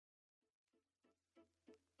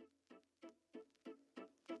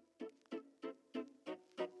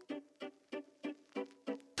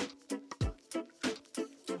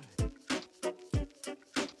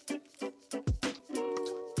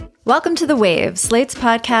Welcome to The Wave, Slate's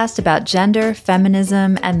podcast about gender,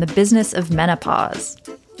 feminism, and the business of menopause.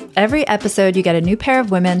 Every episode, you get a new pair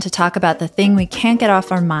of women to talk about the thing we can't get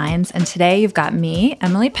off our minds. And today, you've got me,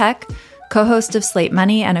 Emily Peck, co-host of Slate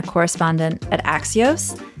Money and a correspondent at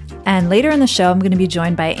Axios. And later in the show, I'm going to be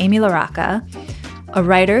joined by Amy LaRocca, a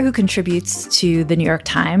writer who contributes to The New York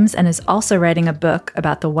Times and is also writing a book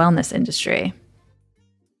about the wellness industry.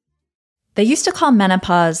 They used to call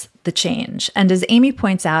menopause the change, and as Amy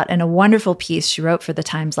points out in a wonderful piece she wrote for The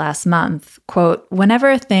Times last month, quote, whenever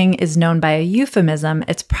a thing is known by a euphemism,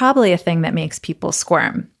 it's probably a thing that makes people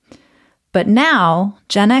squirm. But now,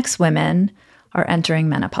 Gen X women are entering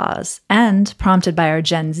menopause, and prompted by our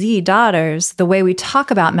Gen Z daughters, the way we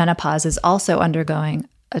talk about menopause is also undergoing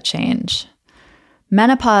a change.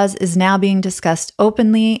 Menopause is now being discussed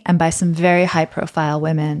openly and by some very high-profile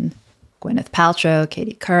women. Gwyneth Paltrow,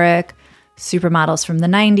 Katie Couric, supermodels from the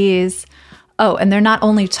 90s. Oh, and they're not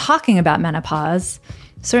only talking about menopause,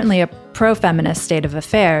 certainly a pro-feminist state of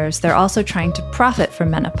affairs, they're also trying to profit from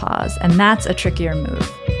menopause, and that's a trickier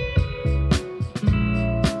move.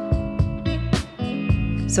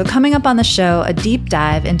 So coming up on the show, a deep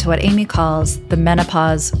dive into what Amy calls the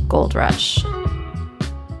menopause gold rush.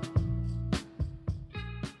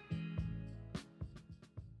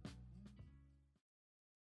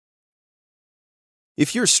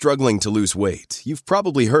 If you're struggling to lose weight, you've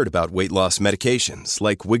probably heard about weight loss medications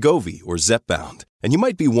like Wegovy or Zepbound, and you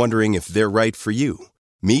might be wondering if they're right for you.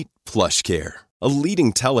 Meet PlushCare, a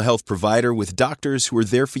leading telehealth provider with doctors who are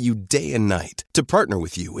there for you day and night to partner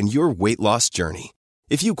with you in your weight loss journey.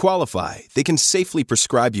 If you qualify, they can safely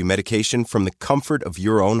prescribe you medication from the comfort of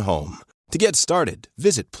your own home. To get started,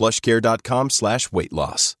 visit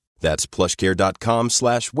plushcare.com/weightloss. That's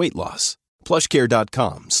plushcare.com/weightloss.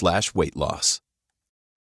 plushcare.com/weightloss.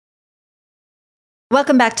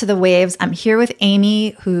 Welcome back to The Waves. I'm here with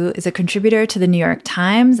Amy, who is a contributor to The New York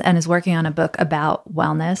Times and is working on a book about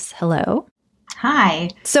wellness. Hello. Hi.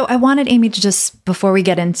 So I wanted Amy to just, before we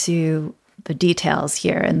get into the details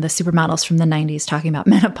here and the supermodels from the 90s talking about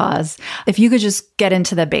menopause, if you could just get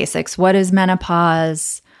into the basics. What is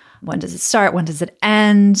menopause? When does it start? When does it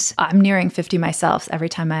end? I'm nearing 50 myself. Every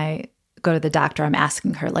time I go to the doctor, I'm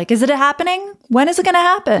asking her, like, is it happening? When is it going to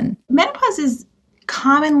happen? Menopause is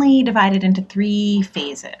commonly divided into three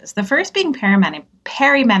phases. The first being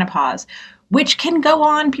perimenopause, which can go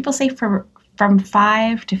on, people say, from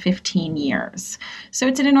 5 to 15 years. So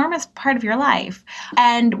it's an enormous part of your life.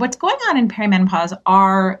 And what's going on in perimenopause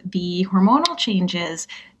are the hormonal changes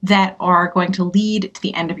that are going to lead to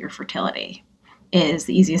the end of your fertility, is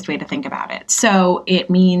the easiest way to think about it. So it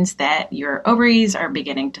means that your ovaries are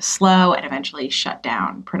beginning to slow and eventually shut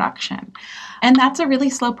down production. And that's a really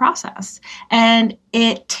slow process. And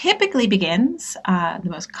it typically begins, the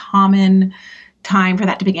most common time for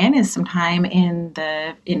that to begin is sometime in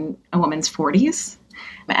a woman's 40s.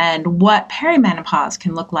 And what perimenopause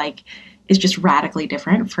can look like is just radically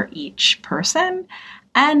different for each person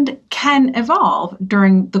and can evolve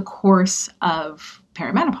during the course of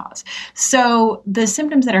perimenopause. So the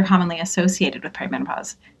symptoms that are commonly associated with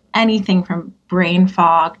perimenopause, anything from brain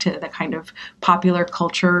fog to the kind of popular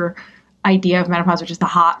culture idea of menopause, which is the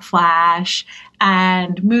hot flash,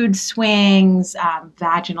 and mood swings,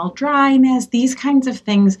 vaginal dryness, these kinds of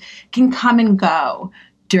things can come and go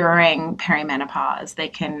during perimenopause. They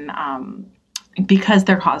can, because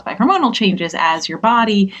they're caused by hormonal changes, as your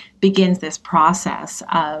body begins this process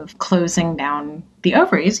of closing down the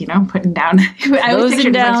ovaries, putting down,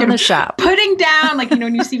 closing down the shop, putting down,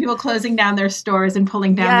 when you see people closing down their stores and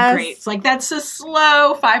pulling down the grates, that's a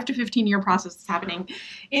slow 5 to 15 year process that's happening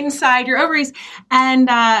inside your ovaries. And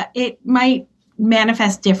it might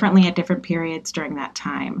manifest differently at different periods during that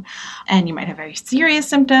time. And you might have very serious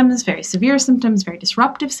symptoms, very severe symptoms, very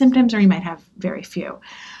disruptive symptoms, or you might have very few.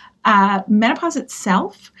 Menopause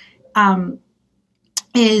itself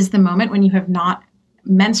is the moment when you have not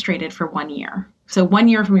menstruated for 1 year. So 1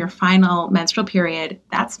 year from your final menstrual period,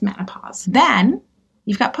 that's menopause. Then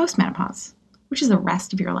you've got postmenopause, which is the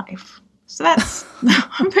rest of your life. So that's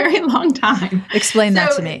a very long time. Explain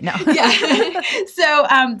that to me. No. Yeah. So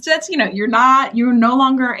that's, you're no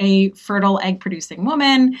longer a fertile egg producing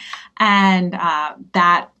woman. And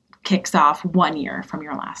that kicks off 1 year from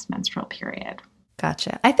your last menstrual period.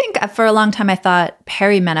 Gotcha. I think for a long time I thought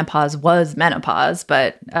perimenopause was menopause,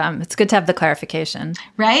 but it's good to have the clarification.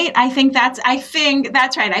 Right? I think that's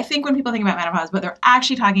right. I think when people think about menopause, what they're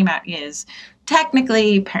actually talking about is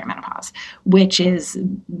technically perimenopause, which is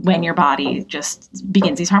when your body just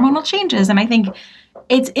begins these hormonal changes. And I think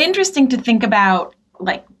it's interesting to think about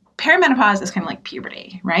perimenopause is kind of like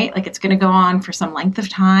puberty, right? Like it's going to go on for some length of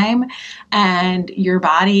time and your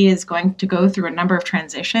body is going to go through a number of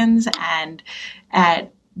transitions. And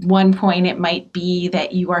at one point it might be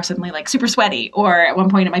that you are suddenly like super sweaty, or at one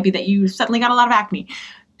point it might be that you suddenly got a lot of acne.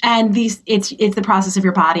 And it's the process of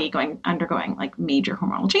your body undergoing like major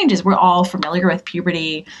hormonal changes. We're all familiar with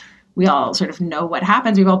puberty. We all sort of know what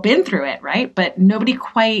happens. We've all been through it, right? But nobody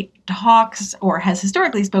quite talks or has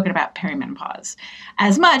historically spoken about perimenopause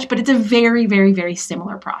as much, but it's a very, very, very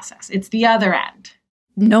similar process. It's the other end.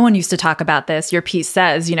 No one used to talk about this. Your piece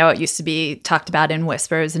says, you know, it used to be talked about in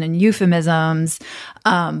whispers and in euphemisms.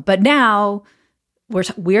 But now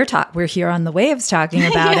we're here on The Waves talking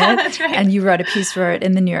about yeah, it. That's right. And you wrote a piece for it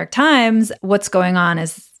in the New York Times. What's going on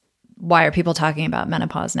why are people talking about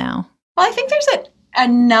menopause now? Well, I think there's a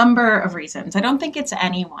number of reasons. I don't think it's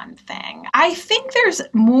any one thing. I think there's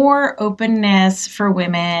more openness for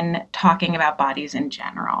women talking about bodies in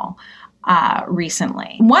general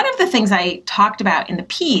recently. One of the things I talked about in the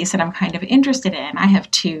piece and I'm kind of interested in, I have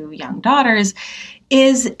 2 young daughters,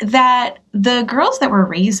 is that the girls that we're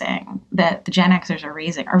raising, that the Gen Xers are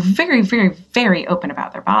raising, are very, very, very open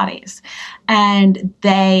about their bodies. And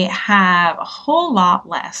they have a whole lot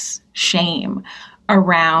less shame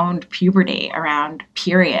around puberty, around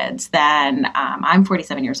periods than I'm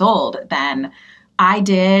 47 years old, than I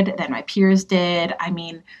did, than my peers did. I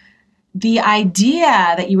mean, the idea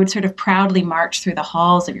that you would sort of proudly march through the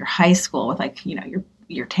halls of your high school with like, you know,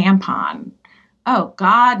 your tampon. Oh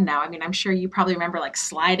God, no. I mean, I'm sure you probably remember like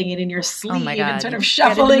sliding it in your sleeve and sort of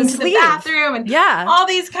shuffling to the bathroom and all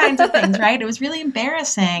these kinds of things, right? It was really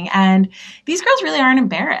embarrassing. And these girls really aren't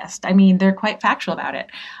embarrassed. I mean, they're quite factual about it.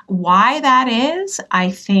 Why that is, I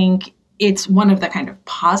think it's one of the kind of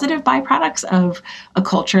positive byproducts of a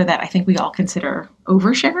culture that I think we all consider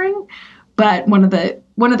oversharing. But one of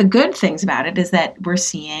the good things about it is that we're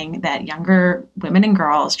seeing that younger women and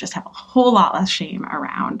girls just have a whole lot less shame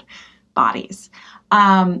around bodies.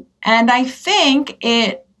 And I think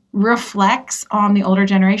it reflects on the older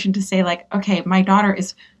generation to say like, okay, my daughter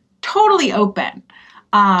is totally open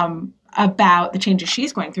about the changes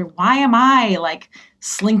she's going through. Why am I like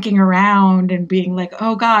slinking around and being like,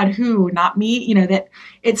 oh God, who, not me? You know, that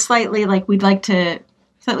it's slightly like we'd like to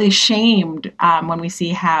slightly ashamed when we see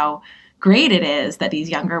how great it is that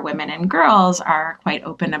these younger women and girls are quite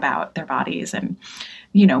open about their bodies and,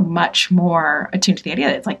 you know, much more attuned to the idea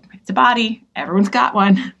that it's like, it's a body, everyone's got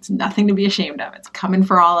one. It's nothing to be ashamed of. It's coming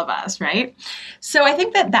for all of us, right? So I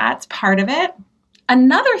think that that's part of it.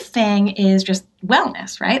 Another thing is just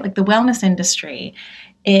wellness, right? Like the wellness industry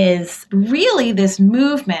is really this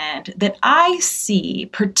movement that I see,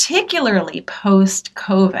 particularly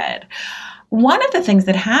post-COVID. One of the things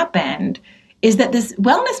that happened is that this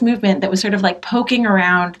wellness movement that was sort of like poking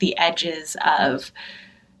around the edges of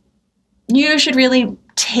you should really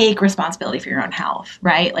take responsibility for your own health,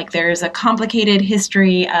 right? Like there's a complicated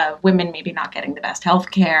history of women maybe not getting the best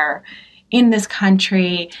health care in this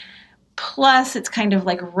country. Plus, it's kind of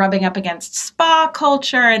like rubbing up against spa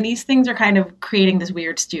culture, and these things are kind of creating this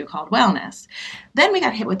weird stew called wellness. Then we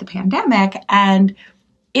got hit with the pandemic, and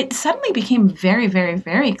it suddenly became very, very,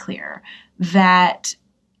 very clear that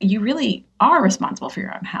you really are responsible for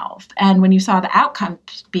your own health. And when you saw the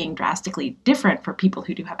outcomes being drastically different for people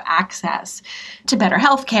who do have access to better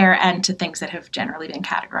healthcare and to things that have generally been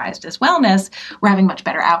categorized as wellness, we're having much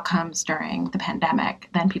better outcomes during the pandemic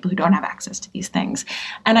than people who don't have access to these things.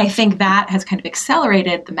 And I think that has kind of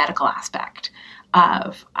accelerated the medical aspect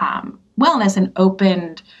of wellness and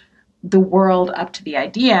opened the world up to the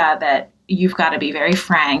idea that you've got to be very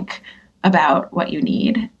frank about what you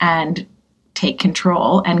need and take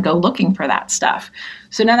control and go looking for that stuff.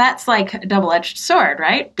 So now that's like a double-edged sword,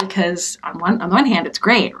 right? Because on one hand, it's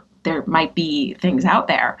great. There might be things out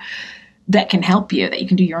there that can help you, that you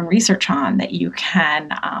can do your own research on, that you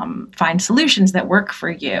can find solutions that work for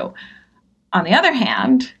you. On the other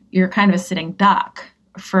hand, you're kind of a sitting duck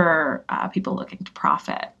for people looking to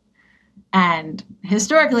profit. And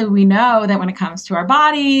historically, we know that when it comes to our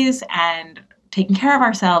bodies and taking care of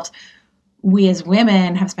ourselves, we as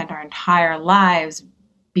women have spent our entire lives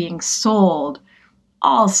being sold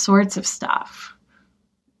all sorts of stuff,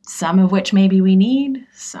 some of which maybe we need,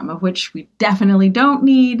 some of which we definitely don't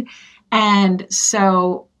need. And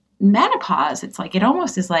so menopause, it's like, it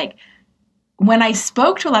almost is like, when I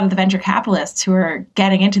spoke to a lot of the venture capitalists who are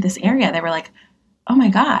getting into this area, they were like, oh my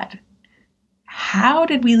God, how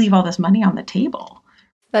did we leave all this money on the table?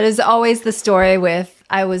 That is always the story with,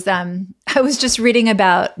 I was just reading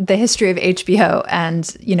about the history of HBO,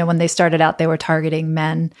 and, you know, when they started out, they were targeting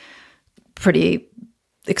men pretty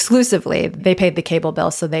exclusively. They paid the cable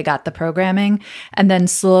bill, so they got the programming. And then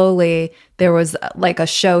slowly there was like a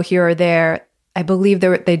show here or there. I believe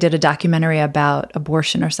they did a documentary about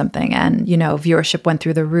abortion or something, and, viewership went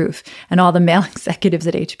through the roof, and all the male executives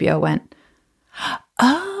at HBO went,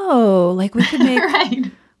 oh, like we could make right.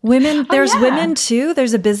 women, there's women too.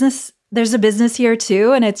 There's a business here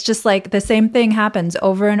too. And it's just like the same thing happens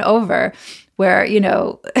over and over where,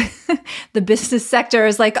 the business sector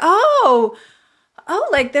is like, oh,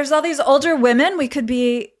 like there's all these older women. We could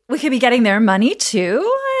be getting their money too.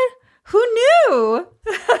 Who knew?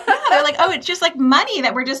 They're like, oh, it's just like money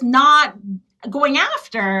that we're just not going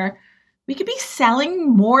after. We could be selling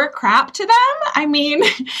more crap to them. I mean,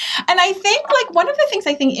 and I think like one of the things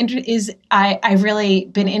I think I've really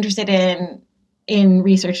been interested in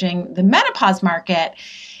researching the menopause market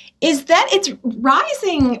is that it's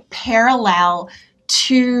rising parallel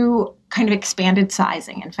to kind of expanded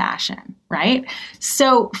sizing in fashion, right?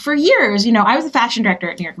 So for years, I was a fashion director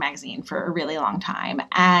at New York Magazine for a really long time.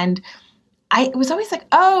 And I was always like,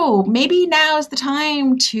 oh, maybe now is the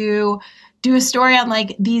time to do a story on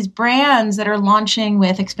like these brands that are launching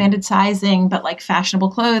with expanded sizing, but like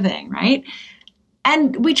fashionable clothing, right?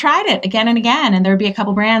 And we tried it again and again, and there would be a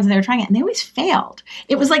couple brands and they were trying it and they always failed.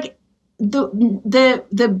 It was like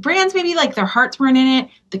the brands, maybe like their hearts weren't in it.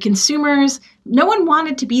 The consumers, no one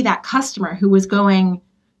wanted to be that customer who was going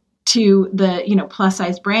to the, plus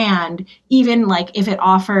size brand, even like if it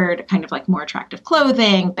offered kind of like more attractive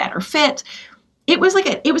clothing, better fit. It was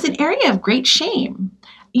an area of great shame.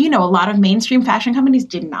 A lot of mainstream fashion companies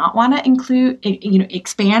did not want to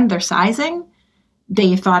expand their sizing.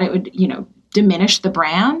 They thought it would, diminish the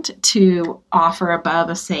brand to offer above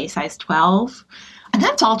a, say, size 12. And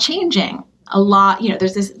that's all changing a lot.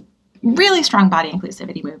 There's this really strong body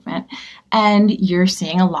inclusivity movement, and you're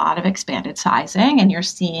seeing a lot of expanded sizing, and you're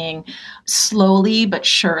seeing slowly but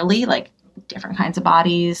surely like different kinds of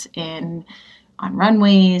bodies on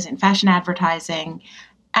runways and fashion advertising.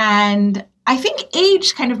 And I think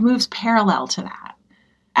age kind of moves parallel to that.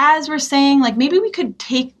 As we're saying, like maybe we could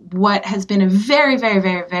take what has been a very, very,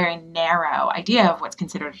 very, very narrow idea of what's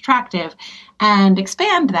considered attractive and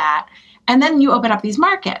expand that. And then you open up these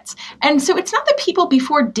markets. And so it's not that people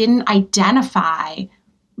before didn't identify,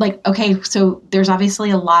 like, okay, so there's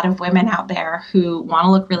obviously a lot of women out there who want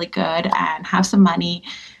to look really good and have some money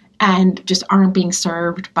and just aren't being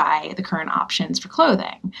served by the current options for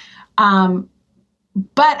clothing.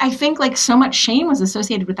 But I think like so much shame was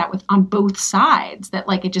associated with that on both sides that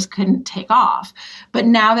like it just couldn't take off. But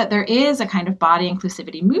now that there is a kind of body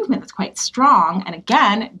inclusivity movement that's quite strong, and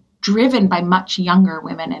again, driven by much younger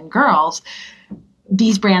women and girls,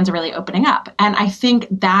 these brands are really opening up. And I think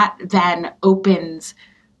that then opens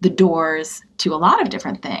the doors to a lot of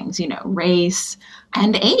different things, race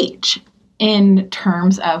and age in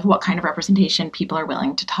terms of what kind of representation people are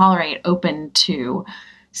willing to tolerate, open to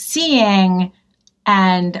seeing.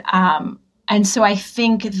 And so I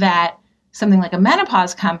think that something like a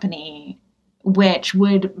menopause company, which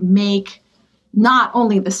would make not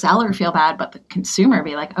only the seller feel bad, but the consumer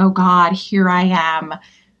be like, oh God, here I am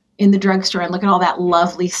in the drugstore and look at all that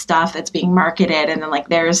lovely stuff that's being marketed. And then like,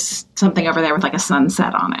 there's something over there with like a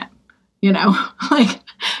sunset on it, I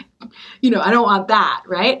don't want that.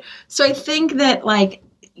 Right. So I think that like,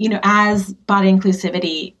 as body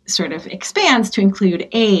inclusivity sort of expands to include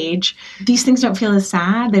age, these things don't feel as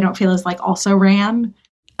sad. They don't feel as like also ran.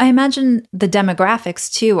 I imagine the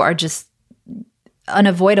demographics too are just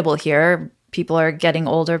unavoidable here. People are getting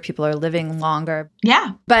older. People are living longer.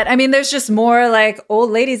 Yeah. But I mean, there's just more like old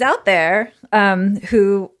ladies out there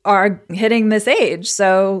who are hitting this age.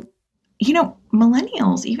 So,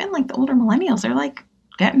 millennials, even like the older millennials, they're like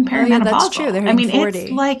getting perimenopausal. Yeah, that's true. They're hitting 40.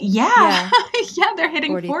 It's like, yeah, they're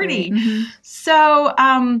hitting 40. Mm-hmm. So,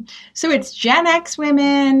 so it's Gen X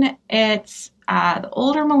women, it's the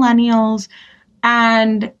older millennials,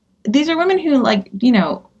 and these are women who like,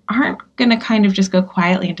 aren't going to kind of just go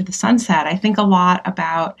quietly into the sunset. I think a lot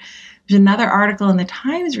about, there's another article in the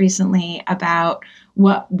Times recently about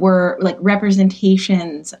what were like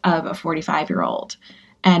representations of a 45-year-old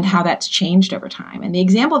and how that's changed over time. And the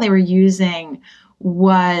example they were using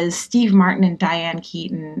was Steve Martin and Diane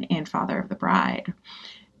Keaton in Father of the Bride.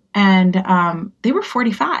 And they were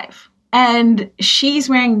 45. And she's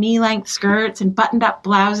wearing knee-length skirts and buttoned-up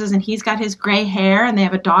blouses, and he's got his gray hair, and they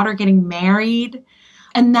have a daughter getting married.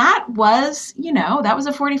 And that was, that was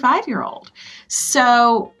a 45-year-old.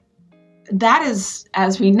 So that is,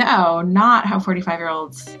 as we know, not how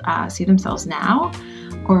 45-year-olds see themselves now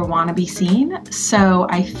or want to be seen. So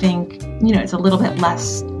I think, it's a little bit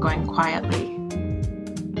less going quietly.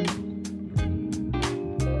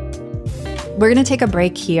 We're going to take a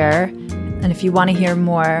break here. And if you want to hear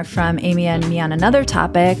more from Amy and me on another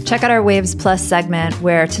topic, check out our Waves Plus segment,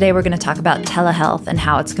 where today we're going to talk about telehealth and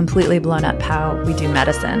how it's completely blown up how we do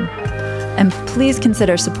medicine. And please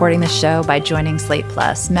consider supporting the show by joining Slate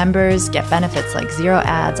Plus. Members get benefits like 0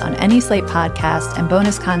 ads on any Slate podcast and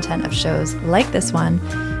bonus content of shows like this one.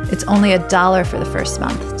 It's only $1 for the first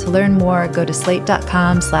month. To learn more, go to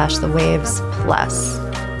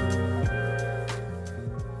slate.com/thewavesplus.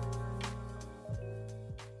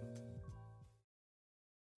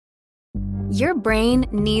 Your brain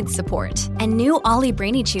needs support, and new Ollie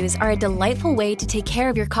Brainy Chews are a delightful way to take care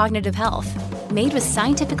of your cognitive health. Made with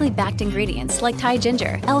scientifically backed ingredients like Thai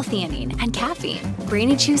ginger, L-theanine, and caffeine,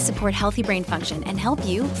 Brainy Chews support healthy brain function and help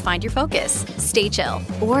you find your focus, stay chill,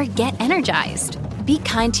 or get energized. Be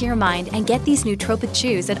kind to your mind and get these nootropic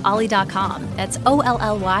chews at ollie.com. That's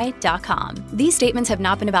OLLY.com. These statements have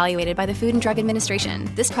not been evaluated by the Food and Drug Administration.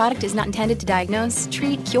 This product is not intended to diagnose,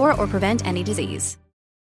 treat, cure, or prevent any disease.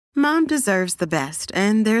 Mom deserves the best,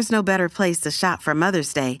 and there's no better place to shop for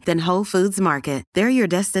Mother's Day than Whole Foods Market. They're your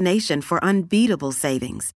destination for unbeatable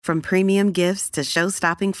savings, from premium gifts to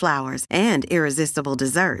show-stopping flowers and irresistible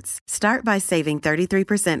desserts. Start by saving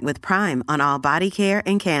 33% with Prime on all body care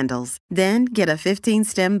and candles. Then get a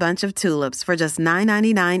 15-stem bunch of tulips for just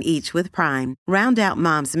 $9.99 each with Prime. Round out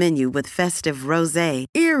Mom's menu with festive rosé,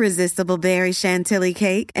 irresistible berry chantilly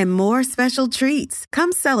cake, and more special treats.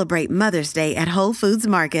 Come celebrate Mother's Day at Whole Foods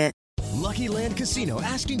Market. Lucky Land Casino,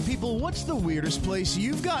 asking people, what's the weirdest place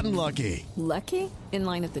you've gotten lucky? Lucky? In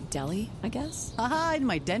line at the deli, I guess? Aha, in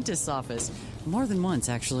my dentist's office. More than once,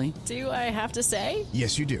 actually. Do I have to say?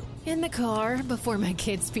 Yes, you do. In the car before my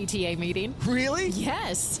kids' PTA meeting. Really?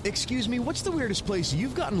 Yes. Excuse me, what's the weirdest place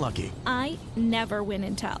you've gotten lucky? I never win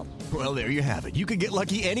and tell. Well, there you have it. You can get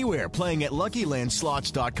lucky anywhere, playing at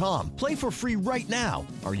LuckyLandSlots.com. Play for free right now.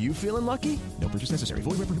 Are you feeling lucky? No purchase necessary.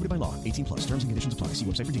 Void where prohibited by law. 18 plus. Terms and conditions apply. See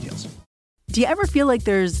website for details. Do you ever feel like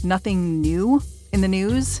there's nothing new in the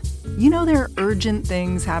news? You know there are urgent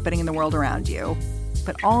things happening in the world around you,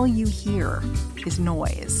 but all you hear is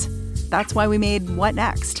noise. That's why we made What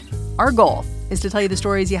Next? Our goal is to tell you the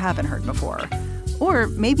stories you haven't heard before, or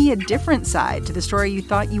maybe a different side to the story you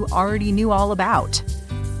thought you already knew all about.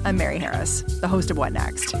 I'm Mary Harris, the host of What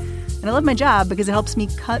Next, and I love my job because it helps me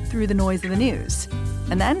cut through the noise of the news.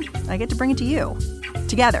 And then I get to bring it to you.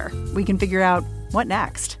 Together, we can figure out what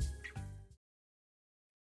next.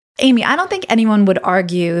 Amy, I don't think anyone would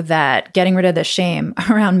argue that getting rid of the shame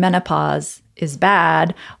around menopause is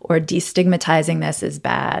bad or destigmatizing this is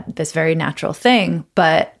bad, this very natural thing.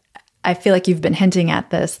 But I feel like you've been hinting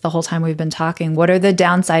at this the whole time we've been talking. What are the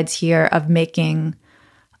downsides here of making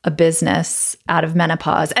a business out of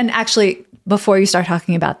menopause? And actually, before you start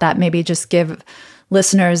talking about that, maybe just give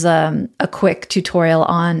listeners a quick tutorial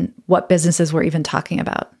on what businesses we're even talking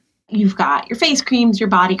about. You've got your face creams, your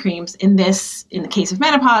body creams. In the case of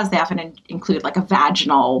menopause, they often include like a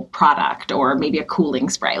vaginal product or maybe a cooling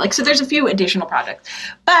spray. So there's a few additional products,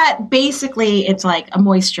 but basically it's like a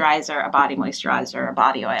moisturizer, a body moisturizer, a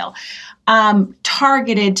body oil,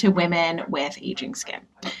 targeted to women with aging skin.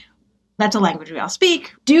 That's a language we all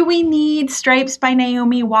speak. Do we need Stripes by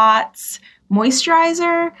Naomi Watts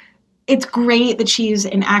moisturizer? It's great that she's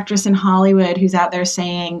an actress in Hollywood who's out there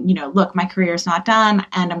saying, look, my career is not done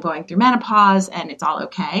and I'm going through menopause and it's all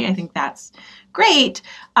okay. I think that's great.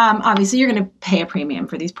 Obviously, you're going to pay a premium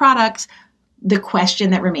for these products. The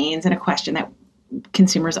question that remains, and a question that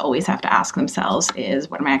consumers always have to ask themselves, is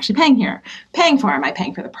what am I actually paying for? Am I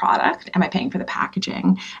paying for the product? Am I paying for the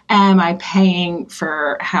packaging? Am I paying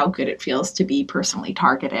for how good it feels to be personally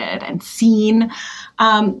targeted and seen?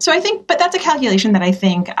 So I think, but that's a calculation that I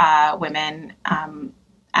think women,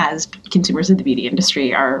 as consumers of the beauty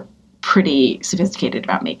industry, are pretty sophisticated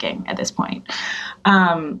about making at this point.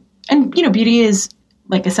 And beauty is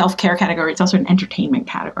like a self-care category. It's also an entertainment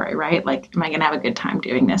category, right? Like, am I going to have a good time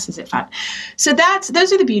doing this? Is it fun? So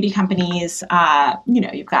those are the beauty companies.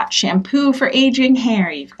 You've got shampoo for aging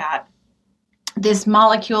hair. You've got this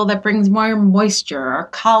molecule that brings more moisture, or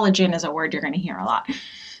collagen is a word you're going to hear a lot.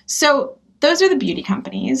 So those are the beauty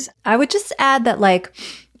companies. I would just add that,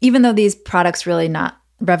 even though these products really not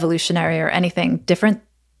revolutionary or anything different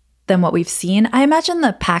than what we've seen, I imagine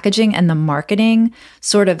the packaging and the marketing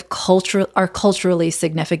sort of are culturally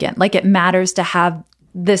significant. It matters to have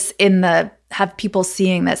this have people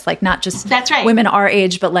seeing this, not just That's right. women our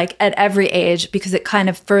age, but at every age, because it kind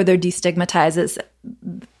of further destigmatizes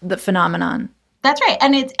the phenomenon. That's right.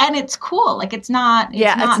 And it's cool. Like it's not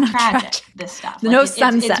tragic, this stuff. Like no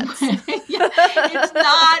sunsets. It's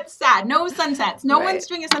not sad. No sunsets. No one's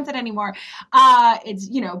doing a sunset anymore. It's,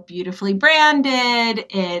 beautifully branded.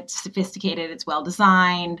 It's sophisticated. It's well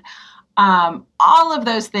designed. All of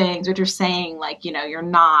those things which are saying like, you're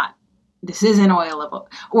not, this isn't oil of,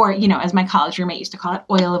 or, as my college roommate used to call it,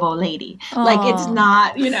 oil of old lady. Aww. Like it's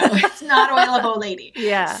not, it's not oil of old lady.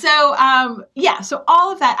 Yeah. So, so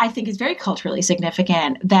all of that I think is very culturally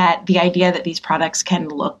significant, that the idea that these products can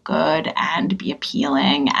look good and be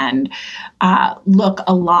appealing and look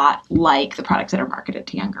a lot like the products that are marketed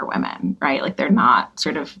to younger women, right? Like they're not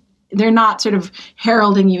sort of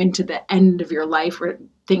heralding you into the end of your life where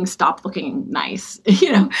things stop looking nice,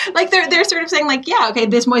 like they're sort of saying like, yeah, okay,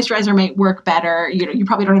 this moisturizer might work better. You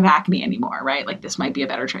probably don't have acne anymore, right? Like this might be a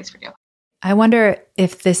better choice for you. I wonder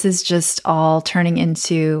if this is just all turning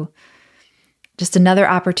into just another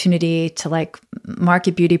opportunity to like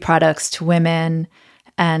market beauty products to women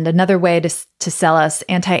and another way to sell us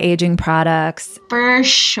anti-aging products. For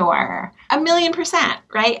sure. 1,000,000%,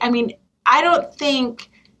 right? I mean, I don't think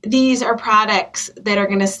these are products that are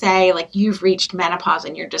going to say like you've reached menopause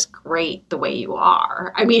and you're just great the way you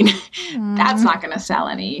are. I mean, that's not going to sell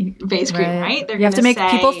any face cream, right? You have to make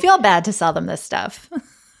people feel bad to sell them this stuff.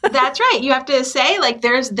 That's right. You have to say like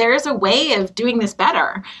there's a way of doing this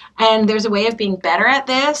better, and there's a way of being better at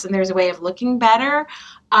this, and there's a way of looking better,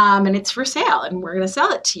 and it's for sale, and we're going to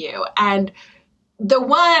sell it to you. And the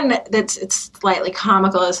one it's slightly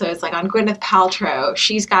comical, so it's like on Gwyneth Paltrow,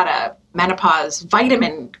 she's got a menopause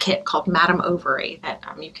vitamin kit called Madame Ovary that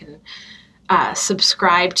you can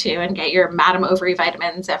subscribe to and get your Madame Ovary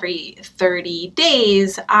vitamins every 30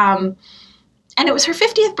 days. And it was her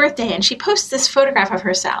 50th birthday, and she posts this photograph of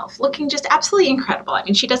herself looking just absolutely incredible. I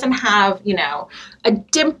mean, she doesn't have, a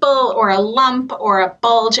dimple or a lump or a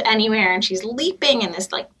bulge anywhere, and she's leaping in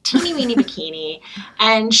this like teeny weeny bikini.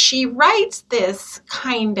 And she writes this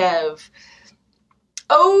kind of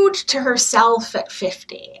ode to herself at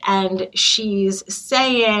 50. And she's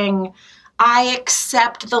saying, I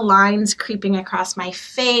accept the lines creeping across my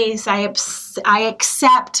face. I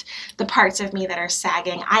accept the parts of me that are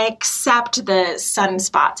sagging. I accept the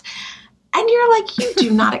sunspots. And you're like, you do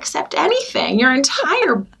not accept anything. Your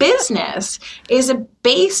entire business is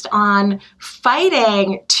based on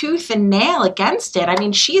fighting tooth and nail against it. I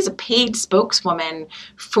mean, she is a paid spokeswoman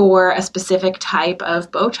for a specific type of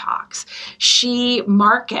Botox. She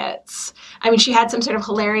markets. I mean, she had some sort of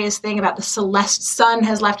hilarious thing about the sun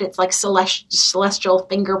has left its like celestial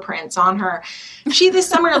fingerprints on her. She this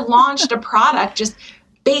summer launched a product just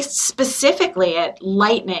based specifically at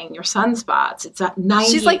lightening your sunspots. It's a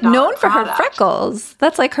 $98 She's like known for her freckles.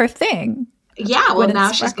 That's like her thing. Yeah, well,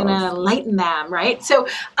 now she's going to lighten them, right? So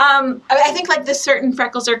I think like the certain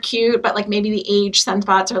freckles are cute, but like maybe the age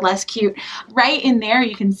sunspots are less cute. Right in there,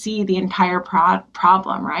 you can see the entire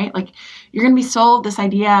problem, right? Like you're going to be sold this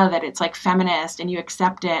idea that it's like feminist and you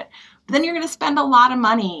accept it, but then you're going to spend a lot of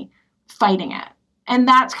money fighting it. And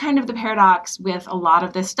that's kind of the paradox with a lot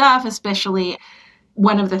of this stuff, especially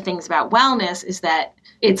one of the things about wellness is that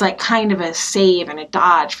it's like kind of a save and a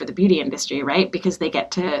dodge for the beauty industry, right? Because they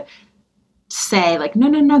get to say like,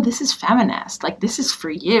 no, this is feminist. Like this is for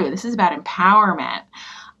you. This is about empowerment.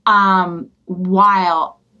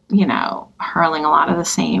 While, hurling a lot of the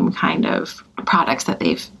same kind of products that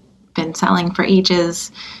they've been selling for ages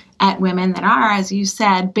at women that are, as you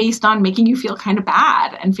said, based on making you feel kind of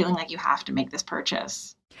bad and feeling like you have to make this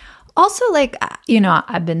purchase. Also, like,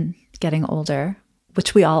 I've been getting older,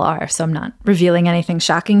 which we all are, so I'm not revealing anything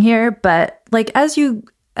shocking here. But like as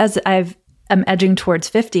I'm edging towards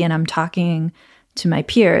 50 and I'm talking to my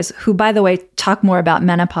peers, who, by the way, talk more about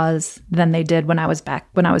menopause than they did when I was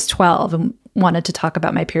 12 and wanted to talk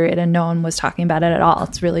about my period, and no one was talking about it at all.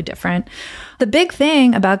 It's really different. The big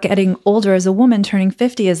thing about getting older as a woman turning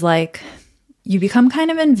 50 is like you become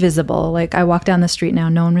kind of invisible. Like I walk down the street now,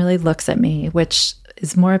 no one really looks at me, which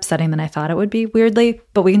is more upsetting than I thought it would be, weirdly,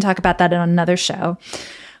 but we can talk about that on another show.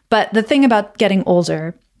 But the thing about getting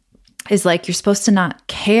older is like you're supposed to not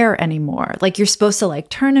care anymore. Like you're supposed to like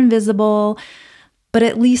turn invisible, but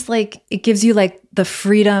at least like it gives you like the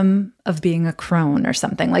freedom of being a crone or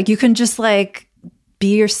something. Like you can just like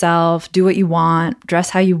be yourself, do what you want, dress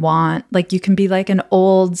how you want. Like you can be like an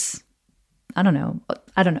old, I don't know,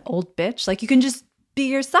 old bitch. Like you can just be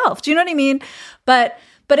yourself. Do you know what I mean? But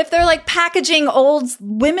if they're like packaging old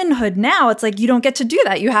womanhood now, it's like you don't get to do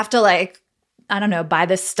that. You have to like, I don't know, buy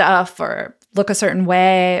this stuff or look a certain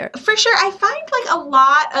way. For sure. I find like a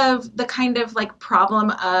lot of the kind of like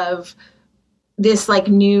problem of this like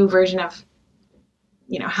new version of,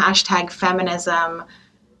 hashtag feminism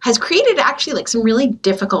has created actually like some really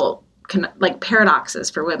difficult like paradoxes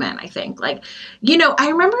for women, I think. Like, you know, I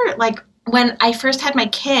remember like when I first had my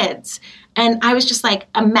kids and I was just like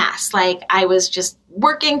a mess. Like I was just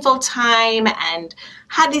working full time and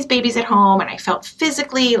had these babies at home and I felt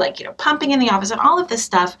physically like, you know, pumping in the office and all of this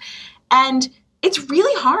stuff. And it's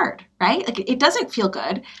really hard, right? Like it doesn't feel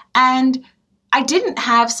good. And I didn't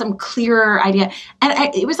have some clearer idea.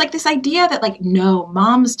 And it was like this idea that like, no,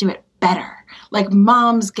 moms do it better. Like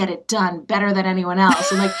moms get it done better than anyone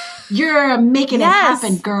else. And like, you're making it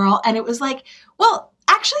happen, girl. And it was like, well,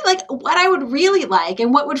 actually like what I would really like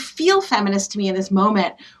and what would feel feminist to me in this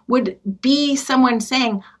moment would be someone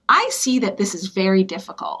saying, I see that this is very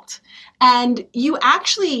difficult. And you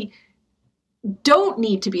actually don't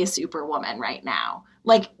need to be a superwoman right now.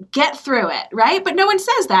 Like, get through it, right? But no one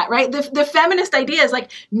says that, right? The feminist idea is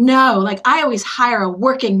like, no, like I always hire a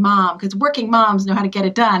working mom because working moms know how to get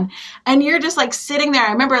it done. And you're just like sitting there.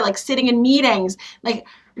 I remember like sitting in meetings, like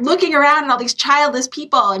looking around at all these childless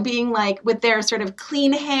people and being like with their sort of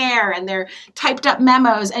clean hair and their typed up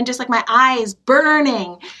memos and just like my eyes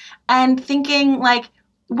burning and thinking like,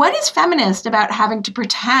 what is feminist about having to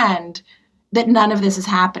pretend that none of this is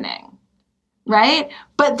happening? Right?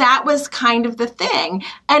 But that was kind of the thing.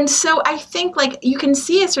 And so I think like you can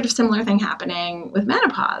see a sort of similar thing happening with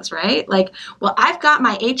menopause, right? Like, well, I've got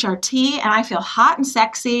my HRT and I feel hot and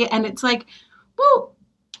sexy. And it's like, well,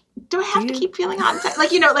 do I have to keep feeling hot and sexy?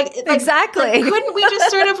 Like, you know, like exactly. Like, couldn't we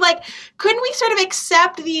just sort of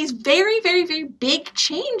accept these very, very, very big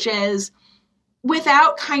changes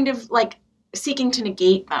without kind of like seeking to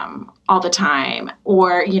negate them all the time?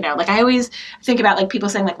 Or, you know, like I always think about like people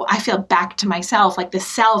saying like, well, I feel back to myself. Like the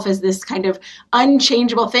self is this kind of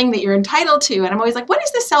unchangeable thing that you're entitled to. And I'm always like, what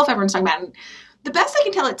is the self everyone's talking about? And the best I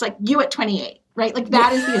can tell, it's like you at 28, right? Like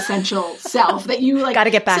that is the essential self that you like. Got to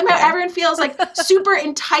get back somehow there. Everyone feels like super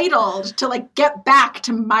entitled to like get back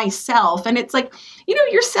to myself. And it's like, you know,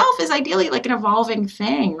 your self is ideally like an evolving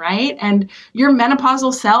thing, right? And your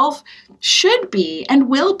menopausal self should be and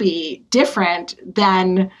will be different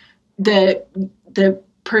than the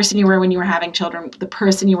person you were when you were having children, the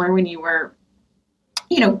person you were when you were,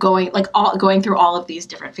 you know, going through all of these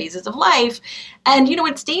different phases of life. And, you know,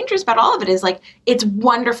 what's dangerous about all of it is like, it's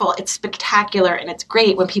wonderful, it's spectacular, and it's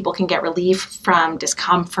great when people can get relief from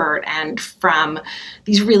discomfort and from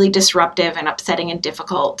these really disruptive and upsetting and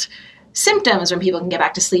difficult symptoms, when people can get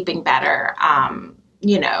back to sleeping better,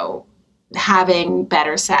 you know, having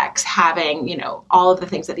better sex, having, you know, all of the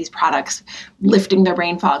things that these products, lifting their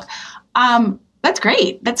brain fog. That's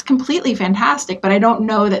great. That's completely fantastic. But I don't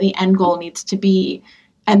know that the end goal needs to be,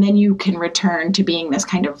 and then you can return to being this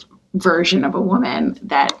kind of version of a woman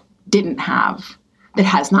that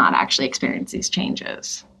has not actually experienced these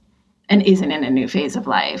changes and isn't in a new phase of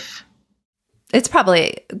life. It's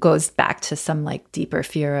probably goes back to some like deeper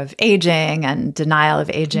fear of aging and denial of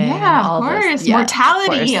aging. Yeah, and all of course. This. Yeah,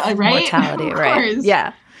 mortality, of course. right? Mortality, of right? Course.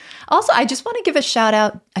 Yeah. Also, I just want to give a shout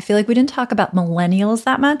out. I feel like we didn't talk about millennials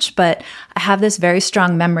that much, but I have this very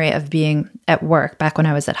strong memory of being at work back when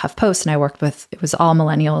I was at HuffPost, and I worked with, it was all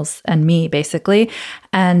millennials and me basically.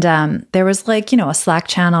 And there was like, you know, a Slack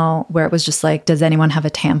channel where it was just like, does anyone have a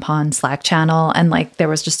tampon Slack channel? And like, there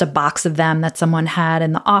was just a box of them that someone had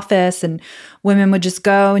in the office, and women would just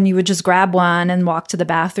go and you would just grab one and walk to the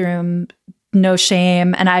bathroom, no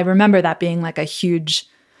shame. And I remember that being like a huge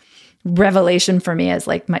revelation for me as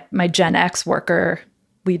like my Gen X worker.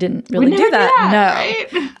 We didn't really do that.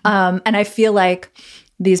 No. Right? And I feel like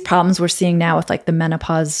these problems we're seeing now with like the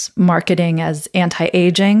menopause marketing as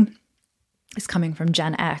anti-aging is coming from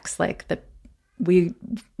Gen X. Like we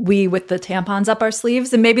with the tampons up our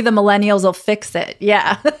sleeves, and maybe the millennials will fix it.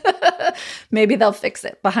 Yeah. Maybe they'll fix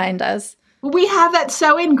it behind us. We have that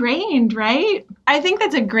so ingrained, right? I think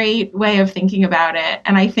that's a great way of thinking about it.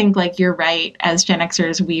 And I think like you're right, as Gen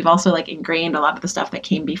Xers, we've also like ingrained a lot of the stuff that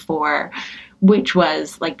came before, which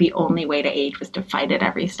was like the only way to age was to fight it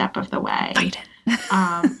every step of the way. Fight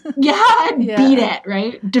it. Beat it,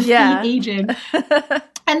 right? Defeat aging.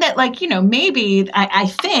 And that like, you know, maybe I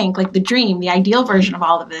think like the dream, the ideal version of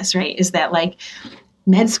all of this, right, is that like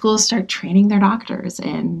med schools start training their doctors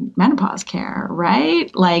in menopause care,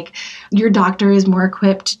 right? Like your doctor is more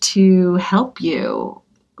equipped to help you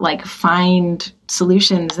like find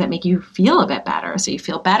solutions that make you feel a bit better. So you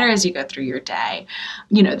feel better as you go through your day.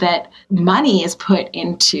 You know, that money is put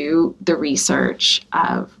into the research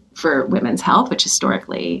for women's health, which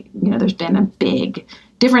historically, you know, there's been a big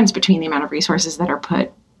difference between the amount of resources that are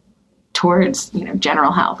put towards, you know,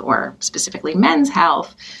 general health or specifically men's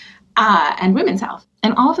health. and women's health.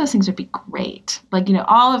 And all of those things would be great. Like,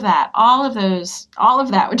 all of that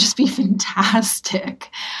would just be fantastic.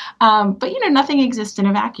 But, nothing exists in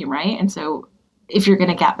a vacuum, right? And so if you're going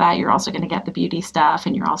to get that, you're also going to get the beauty stuff,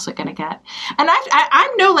 and you're also going to get, and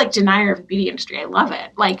I'm no denier of the beauty industry. I love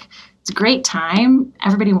it. It's a great time.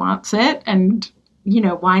 Everybody wants it. And,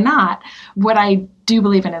 why not? What I do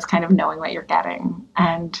believe in is kind of knowing what you're getting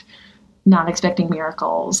and not expecting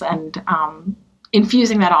miracles, and,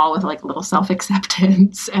 infusing that all with a little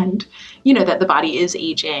self-acceptance and, that the body is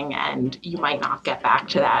aging and you might not get back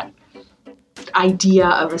to that idea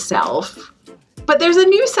of a self, but there's a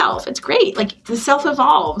new self. It's great. The self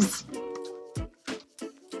evolves.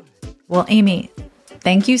 Well, Amy,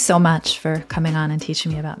 thank you so much for coming on and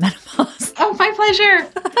teaching me about menopause. Oh, my pleasure.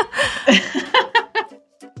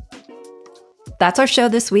 That's our show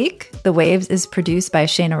this week. The Waves is produced by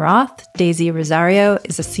Shayna Roth. Daisy Rosario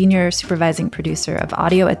is a senior supervising producer of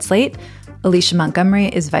audio at Slate. Alicia Montgomery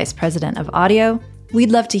is vice president of audio. We'd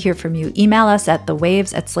love to hear from you. Email us at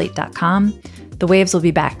thewaves@slate.com. The Waves will be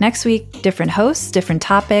back next week. Different hosts, different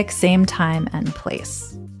topic, same time and place.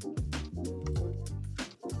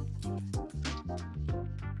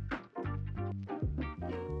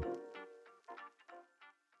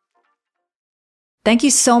 Thank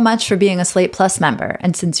you so much for being a Slate Plus member.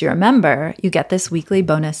 And since you're a member, you get this weekly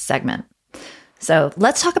bonus segment. So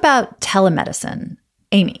let's talk about telemedicine.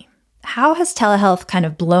 Amy, how has telehealth kind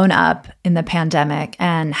of blown up in the pandemic,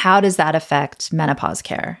 and how does that affect menopause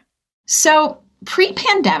care? So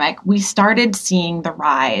pre-pandemic, we started seeing the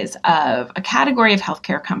rise of a category of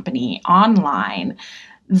healthcare company online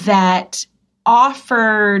that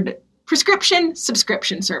offered prescription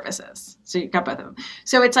subscription services. So you've got both of them.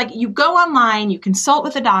 So it's you go online, you consult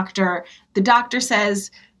with a doctor. The doctor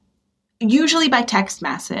says, usually by text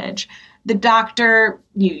message, the doctor,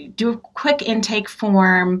 you do a quick intake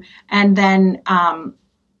form, and then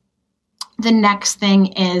the next thing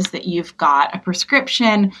is that you've got a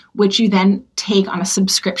prescription, which you then take on a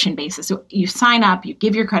subscription basis. So you sign up, you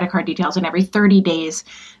give your credit card details, and every 30 days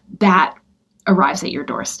that arrives at your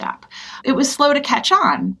doorstep. It was slow to catch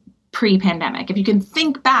on pre-pandemic. If you can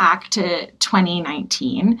think back to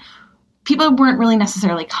 2019, people weren't really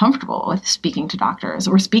necessarily comfortable with speaking to doctors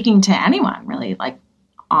or speaking to anyone really,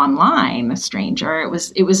 online, a stranger. It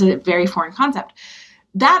was a very foreign concept.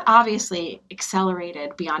 That obviously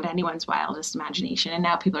accelerated beyond anyone's wildest imagination. And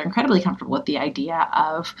now people are incredibly comfortable with the idea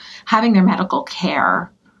of having their medical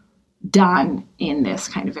care done in this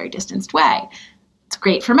kind of very distanced way. It's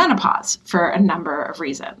great for menopause for a number of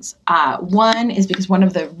reasons. One is because one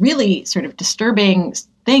of the really sort of disturbing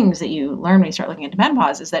things that you learn when you start looking into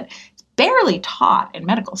menopause is that it's barely taught in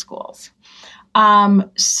medical schools.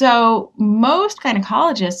 So most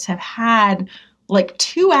gynecologists have had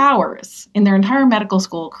 2 hours in their entire medical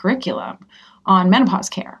school curriculum on menopause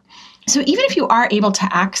care. So even if you are able to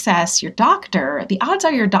access your doctor, the odds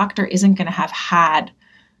are your doctor isn't going to have had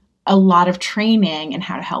a lot of training in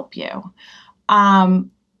how to help you.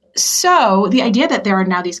 So the idea that there are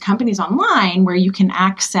now these companies online where you can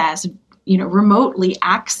access, remotely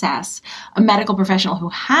access a medical professional who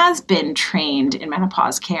has been trained in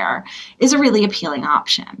menopause care is a really appealing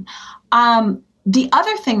option. The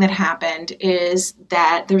other thing that happened is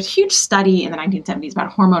that there was a huge study in the 1970s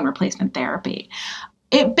about hormone replacement therapy.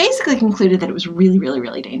 It basically concluded that it was really, really,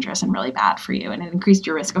 really dangerous and really bad for you. And it increased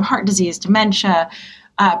your risk of heart disease, dementia,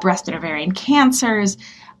 breast and ovarian cancers.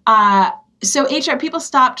 So people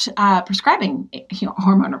stopped prescribing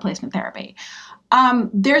hormone replacement therapy.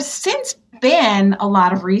 There's since been a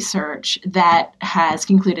lot of research that has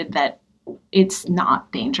concluded that it's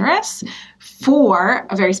not dangerous for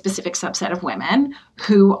a very specific subset of women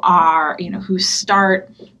who are, who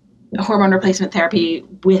start hormone replacement therapy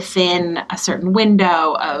within a certain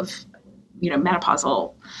window of,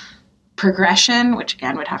 menopausal progression, which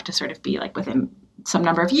again would have to sort of be within some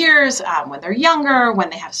number of years, when they're younger,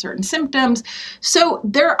 when they have certain symptoms. So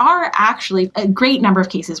there are actually a great number of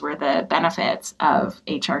cases where the benefits of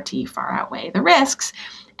HRT far outweigh the risks.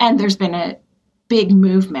 And there's been a big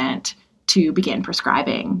movement to begin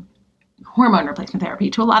prescribing hormone replacement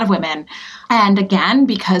therapy to a lot of women. And again,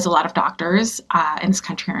 because a lot of doctors in this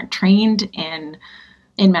country aren't trained in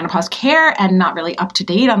menopause care and not really up to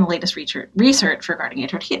date on the latest research regarding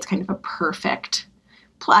HRT, it's kind of a perfect.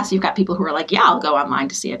 Plus, you've got people who are like, yeah, I'll go online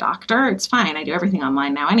to see a doctor. It's fine. I do everything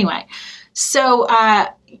online now anyway. So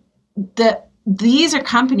these are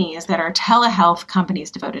companies that are telehealth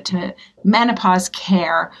companies devoted to menopause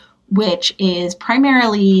care, which is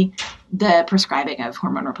primarily the prescribing of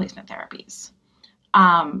hormone replacement therapies.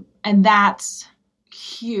 And that's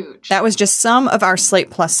Huge. That was just some of our Slate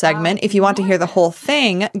Plus segment. If you want to hear the whole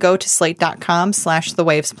thing, go to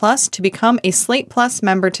slate.com/thewavesplus to become a Slate Plus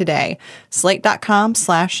member today.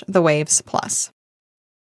 Slate.com/thewavesplus.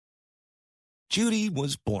 Judy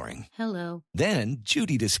was boring. Hello. Then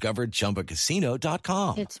Judy discovered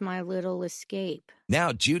ChumbaCasino.com. It's my little escape.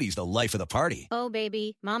 Now Judy's the life of the party. Oh,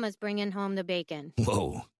 baby, mama's bringing home the bacon.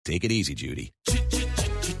 Whoa, take it easy, Judy.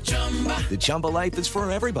 The Chumba life is for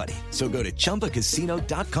everybody. So go to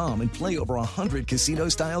ChumbaCasino.com and play over 100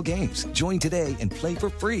 casino-style games. Join today and play for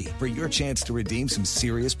free for your chance to redeem some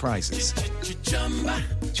serious prizes.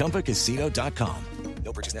 ChumbaCasino.com.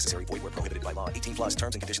 No purchase necessary. Void where prohibited by law. 18+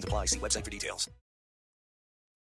 terms and conditions apply. See website for details.